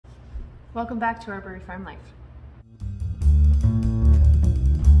Welcome back to our Brewery Farm life.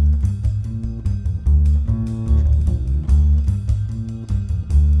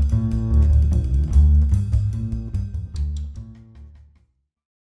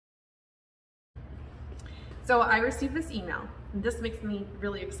 So I received this email, and this makes me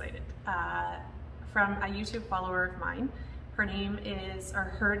really excited, from a YouTube follower of mine. Her name is, or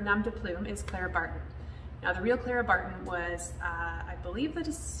her nom de plume is Clara Barton. Now the real Clara Barton was, I believe that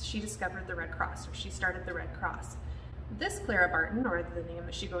she discovered the Red Cross, or she started the Red Cross. This Clara Barton, or the name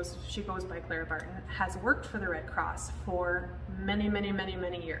that she goes by Clara Barton, has worked for the Red Cross for many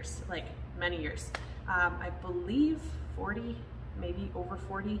years, like many years. I believe 40, maybe over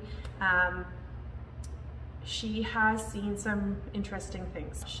 40. She has seen some interesting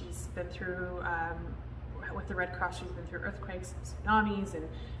things. She's been through, with the Red Cross, she's been through earthquakes and tsunamis and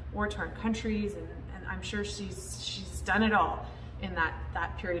war-torn countries, and I'm sure she's done it all in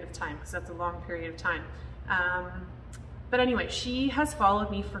that period of time, because that's a long period of time. But anyway, she has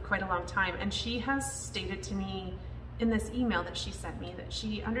followed me for quite a long time, and she has stated to me in this email that she sent me that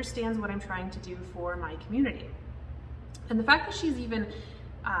she understands what I'm trying to do for my community. And the fact that she's even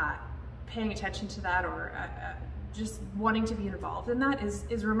paying attention to that, or just wanting to be involved in that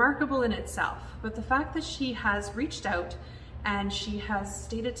is remarkable in itself. But the fact that she has reached out and she has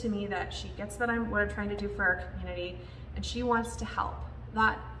stated to me that she gets that what I'm trying to do for our community and she wants to help,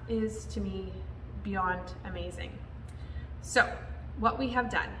 that is to me beyond amazing. So what we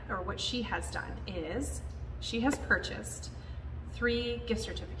have done, or what she has done, is she has purchased 3 gift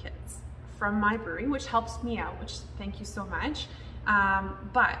certificates from my brewery, which helps me out, which thank you so much.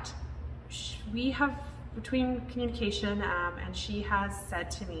 But we have, between communication, and she has said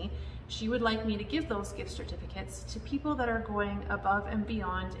to me she would like me to give those gift certificates to people that are going above and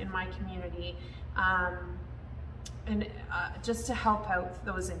beyond in my community, and just to help out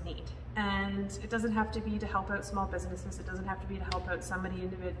those in need. And it doesn't have to be to help out small businesses, it doesn't have to be to help out somebody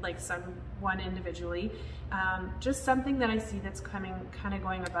someone individually, just something that I see that's kind of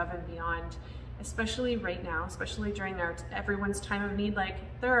going above and beyond, especially right now, especially during everyone's time of need. Like,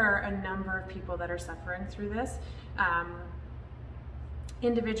 there are a number of people that are suffering through this.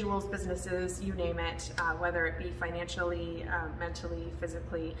 Individuals, businesses, you name it, whether it be financially, mentally,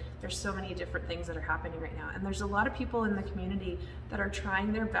 physically. There's so many different things that are happening right now. And there's a lot of people in the community that are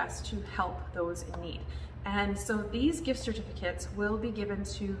trying their best to help those in need. And so these gift certificates will be given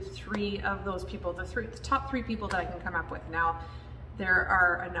to 3 of those people, the top 3 people that I can come up with. Now, there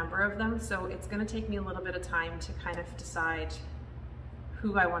are a number of them, so it's going to take me a little bit of time to kind of decide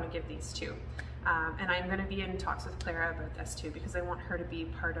who I want to give these to. And I'm going to be in talks with Clara about this too, because I want her to be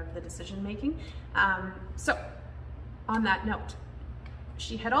part of the decision making. So on that note,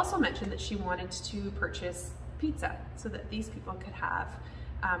 she had also mentioned that she wanted to purchase pizza so that these people could have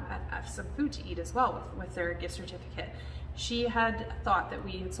some food to eat as well with their gift certificate. She had thought that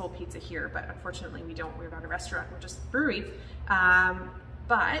we had sold pizza here, but unfortunately we don't. We're not a restaurant, we're just a brewery.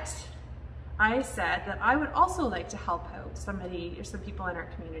 But I said that I would also like to help out somebody or some people in our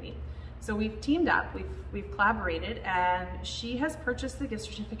community. So we've teamed up, we've collaborated, and she has purchased the gift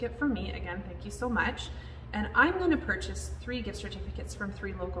certificate from me. Again, thank you so much. And I'm going to purchase 3 gift certificates from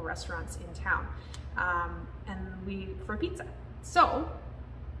 3 local restaurants in town, for pizza. So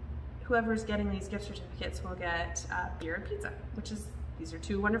whoever's getting these gift certificates will get beer and pizza, these are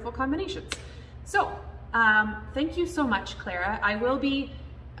 2 wonderful combinations. So thank you so much, Clara. I will be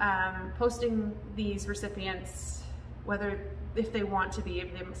posting these recipients, if they want to be.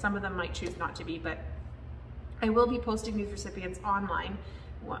 Some of them might choose not to be, but I will be posting these recipients online,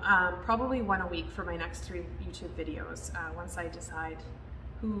 probably 1 a week for my next 3 YouTube videos, once I decide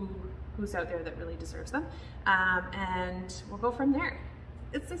who's out there that really deserves them, and we'll go from there.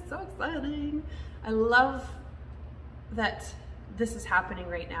 It's just so exciting. I love that this is happening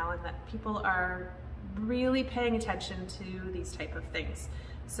right now and that people are really paying attention to these type of things.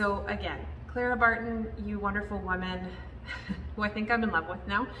 So again, Clara Barton, you wonderful woman, who I think I'm in love with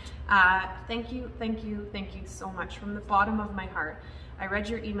now. Thank you so much from the bottom of my heart. I read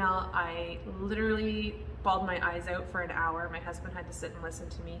your email. I literally bawled my eyes out for an hour. My husband had to sit and listen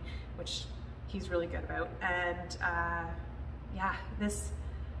to me, which he's really good about. And yeah,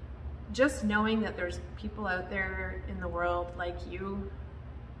 just knowing that there's people out there in the world like you,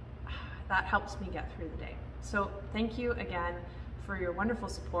 that helps me get through the day. So thank you again for your wonderful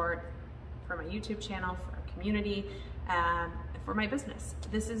support for my YouTube channel, for our community, and for my business.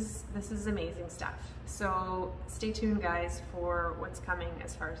 This is amazing stuff. So stay tuned, guys, for what's coming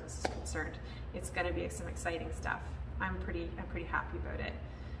as far as this is concerned. It's going to be some exciting stuff. I'm pretty happy about it.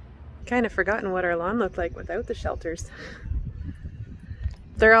 Kind of forgotten what our lawn looked like without the shelters.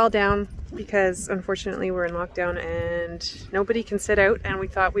 They're all down. because unfortunately we're in lockdown and nobody can sit out, and we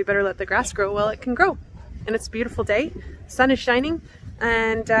thought we better let the grass grow while it can grow. And it's a beautiful day, sun is shining,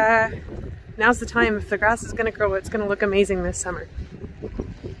 and now's the time. If the grass is going to grow, it's going to look amazing this summer.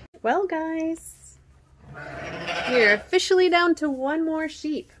 Well guys, we're officially down to one more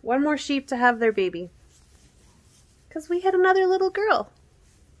sheep to have their baby, because we had another little girl.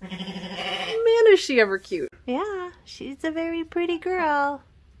 Man, is she ever cute. Yeah, she's a very pretty girl.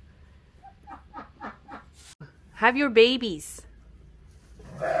 Have your babies.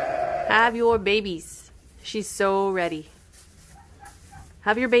 Have your babies. She's so ready.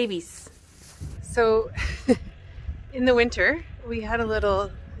 Have your babies. So, in the winter, we had a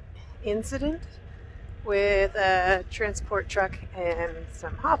little incident with a transport truck and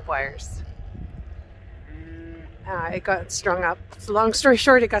some hop wires. It got strung up. So long story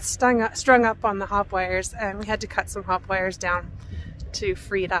short, it got strung up on the hop wires, and we had to cut some hop wires down to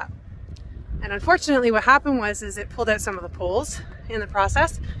free it up. And unfortunately what happened was it pulled out some of the poles in the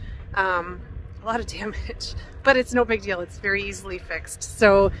process. A lot of damage, but it's no big deal. It's very easily fixed.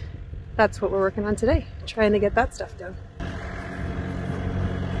 So that's what we're working on today, trying to get that stuff done.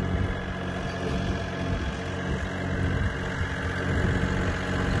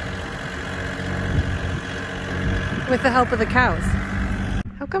 With the help of the cows.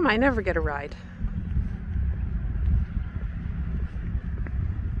 How come I never get a ride?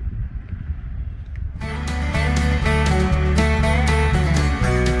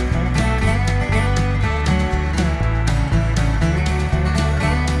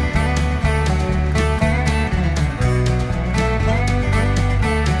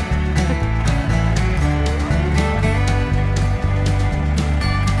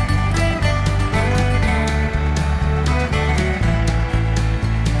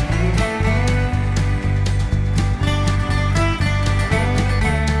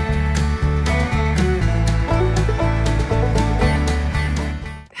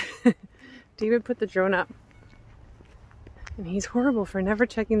 David put the drone up, and he's horrible for never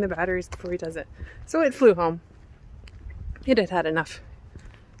checking the batteries before he does it. So it flew home. It had had enough.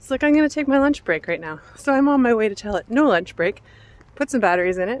 It's like, I'm going to take my lunch break right now. So I'm on my way to tell it no lunch break, put some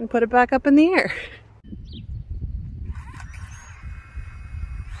batteries in it, and put it back up in the air.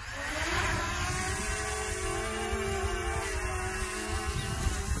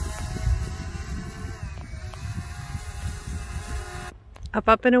 Up,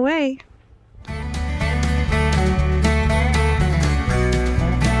 up, and away.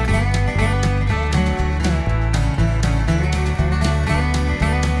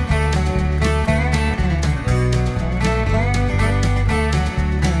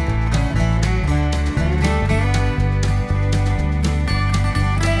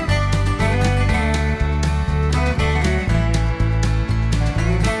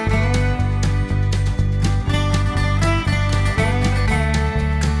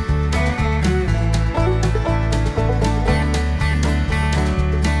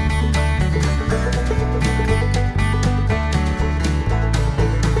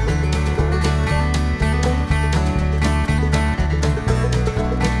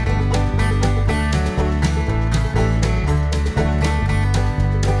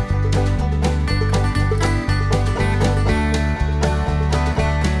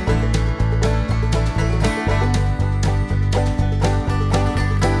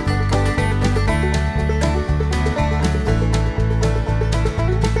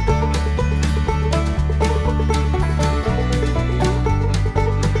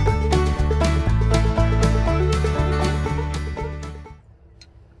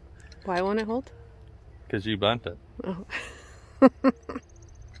 Why won't it hold? Because you bent it. Oh.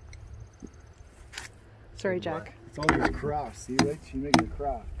 Sorry, Jack. It's always cross. See, like she making a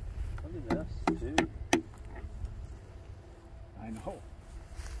cross. Look at this, too. I know.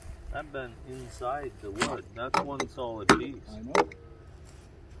 That bent inside the wood. That's one solid piece. I know.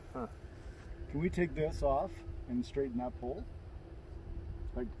 Huh. Can we take this off and straighten that pole?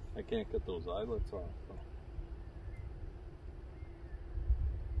 Like, I can't get those eyelets off, though.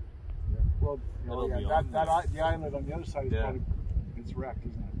 Well, the island on the other side is probably, it's wrecked,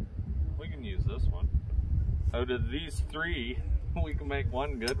 isn't it? We can use this one. Out of these three, we can make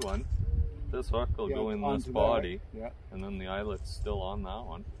one good one. This hook will go in this body, and then the eyelet's still on that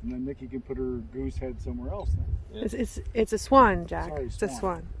one. And then Nikki can put her goose head somewhere else then. Yeah. It's a swan, Jack. Sorry, it's a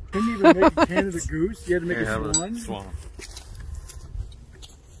swan. Couldn't even make a Canada goose, you had to make a swan? Swan.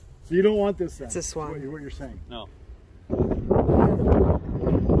 So you don't want this then? It's a swan. What you're saying? No.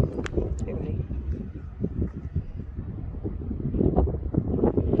 Hey, buddy.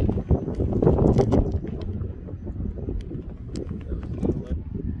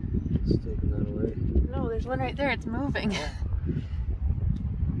 Still there's one right there. It's moving.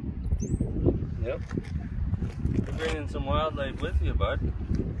 Yep. You're bringing some wildlife with you, bud.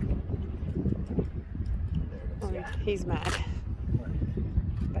 Oh, he's mad.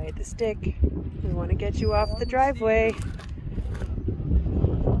 Bite the stick. We want to get you off the driveway.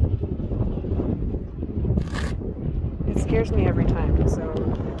 It scares me every time, so...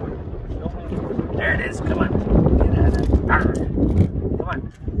 There it is, come on. Get at it. Come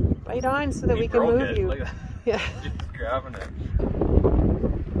on. Bite on so that we can move you. Look at that. Yeah. Just grabbing it.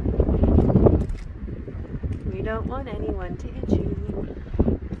 We don't want anyone to hit you.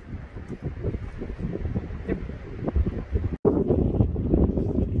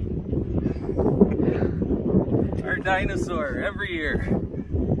 Our dinosaur every year.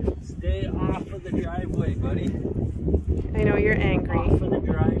 Stay off of the driveway, buddy. I know you're angry. Off of the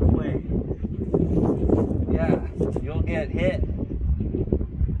driveway. Yeah, you'll get hit.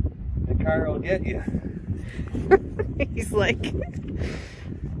 The car will get you. He's like,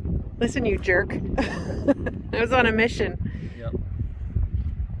 listen, you jerk. I was on a mission. Yep.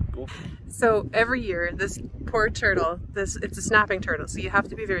 Cool. So every year, this poor turtle, it's a snapping turtle, so you have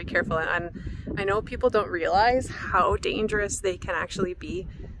to be very careful. And I know people don't realize how dangerous they can actually be.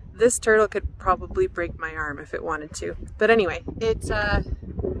 This turtle could probably break my arm if it wanted to. But anyway, it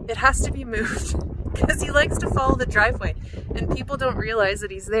has to be moved because he likes to follow the driveway and people don't realize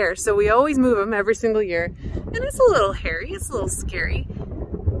that he's there. So we always move him every single year. And it's a little hairy, it's a little scary.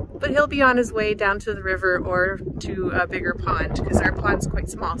 But he'll be on his way down to the river or to a bigger pond because our pond's quite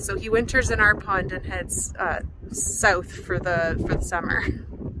small. So he winters in our pond and heads south for the summer.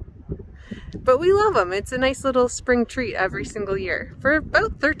 But we love him. It's a nice little spring treat every single year for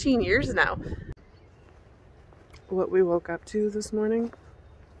about 13 years now. What we woke up to this morning?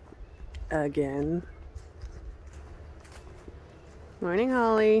 Again. Morning,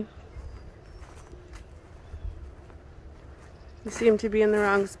 Holly. You seem to be in the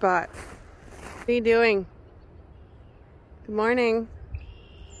wrong spot. What are you doing? Good morning.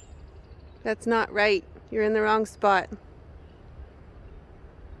 That's not right. You're in the wrong spot.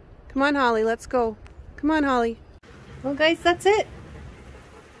 Come on, Holly, let's go. Come on, Holly. Well, guys, that's it.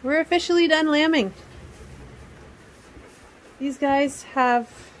 We're officially done lambing. These guys have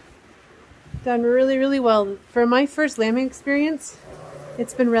done really, really well. For my first lambing experience,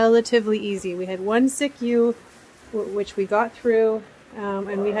 it's been relatively easy. We had one sick ewe, which we got through,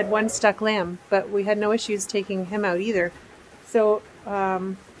 and we had one stuck lamb, but we had no issues taking him out either. So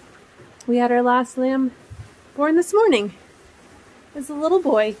we had our last lamb born this morning. It's a little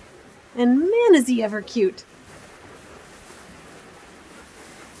boy. And man, is he ever cute.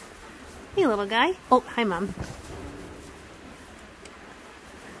 Hey, little guy. Oh, hi, Mom.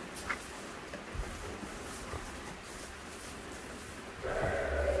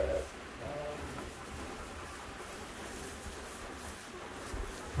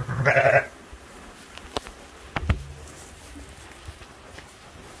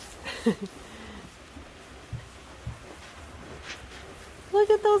 Look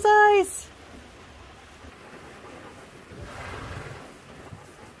at those eyes.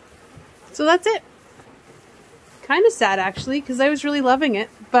 So that's it. Kind of sad actually, because I was really loving it,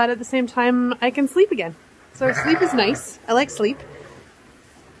 but at the same time I can sleep again. So sleep is nice. I like sleep.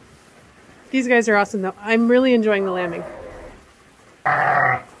 These guys are awesome though. I'm really enjoying the lambing.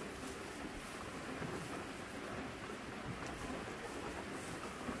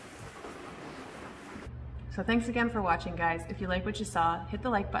 So thanks again for watching, guys. If you like what you saw, hit the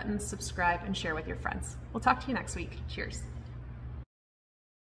like button, subscribe, and share with your friends. We'll talk to you next week. Cheers.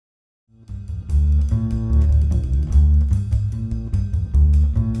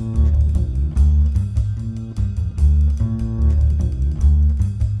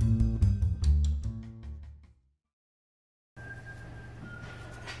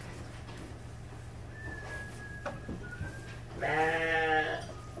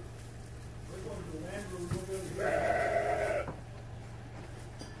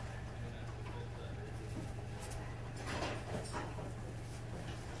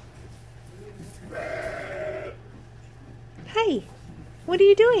 Hi, what are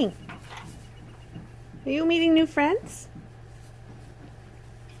you doing? Are you meeting new friends?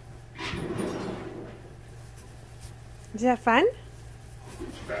 Is that fun?